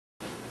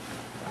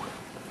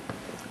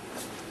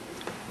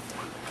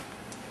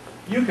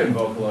you can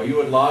Vocalo. You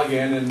would log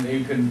in and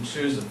you can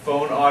choose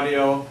phone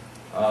audio.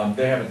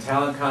 They have a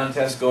talent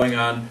contest going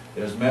on.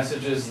 There's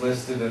messages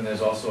listed and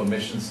there's also a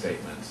mission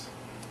statement.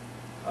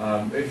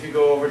 If you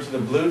go over to the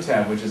blue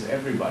tab, which is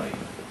everybody,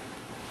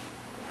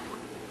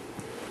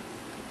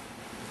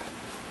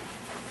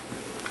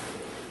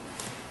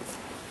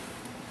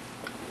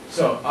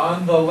 so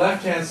on the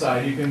left-hand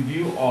side, you can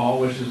view all,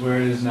 which is where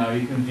it is now.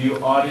 You can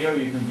view audio,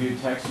 you can view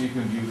text, you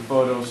can view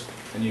photos,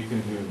 and you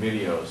can view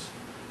videos.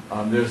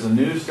 There's the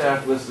news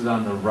staff listed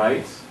on the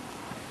right.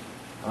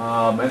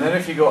 And then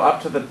if you go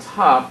up to the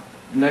top,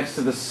 next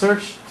to the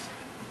search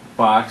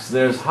box,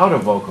 there's how to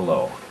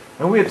Vocalo.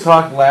 And we had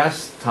talked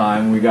last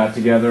time we got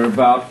together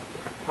about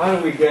how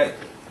do we get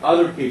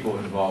other people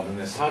involved in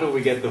this? How do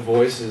we get the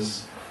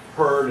voices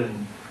heard?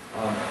 And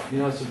you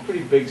know, it's a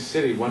pretty big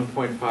city,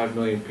 1.5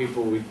 million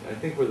people. I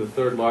think we're the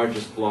third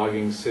largest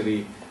blogging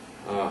city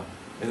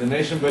in the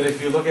nation. But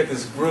if you look at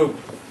this group,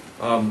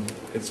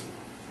 it's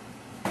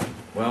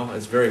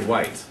very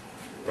white,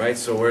 right?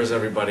 So where's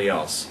everybody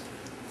else?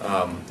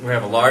 We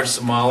have a large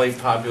Somali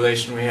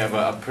population. We have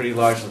a pretty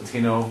large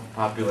Latino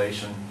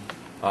population.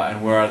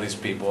 And where are these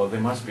people? They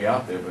must be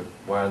out there, but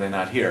why are they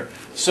not here?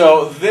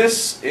 So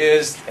this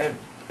is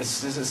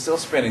it still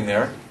spinning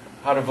there?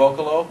 How to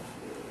Vocalo?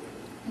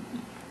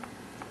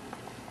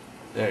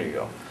 There you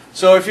go.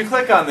 So if you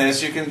click on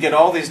this, you can get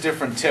all these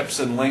different tips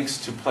and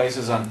links to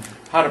places on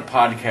how to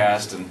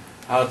podcast and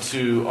how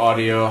to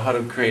audio, how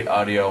to create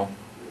audio.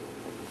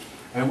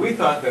 And we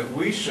thought that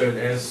we should,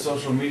 as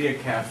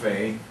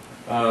SocialMedicafe,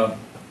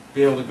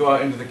 be able to go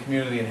out into the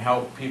community and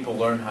help people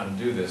learn how to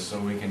do this so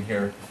we can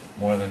hear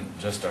more than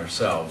just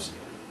ourselves.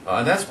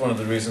 And that's one of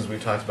the reasons we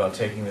talked about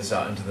taking this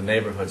out into the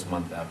neighborhoods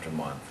month after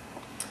month.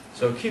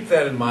 So keep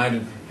that in mind.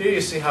 And here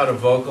you see how to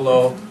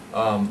Vocalo.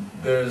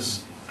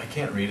 I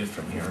can't read it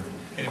from here.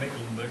 Can you make it a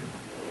little bigger?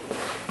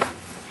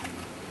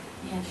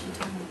 Yeah, she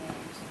told me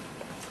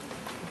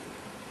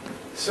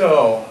that.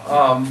 So,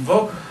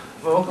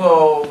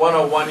 Vocalo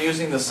 101,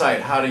 using the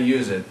site, how to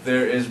use it.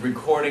 There is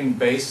recording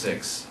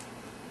basics,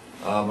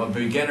 a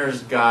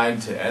beginner's guide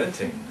to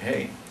editing.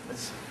 Hey,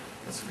 that's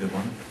a good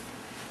one.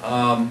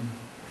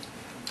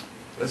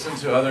 Listen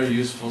to other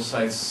useful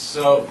sites.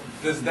 So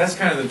that's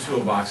kind of the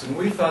toolbox. And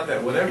we thought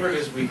that whatever it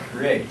is we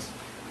create,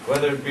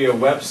 whether it be a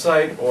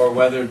website or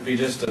whether it be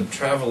just a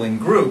traveling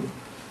group,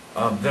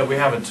 that we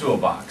have a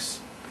toolbox.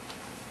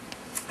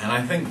 And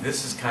I think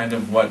this is kind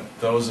of what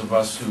those of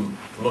us who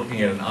were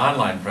looking at an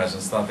online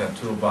presence thought that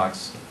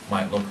toolbox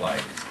might look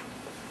like.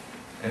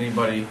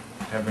 Anybody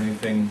have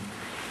anything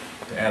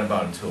to add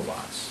about a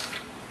toolbox?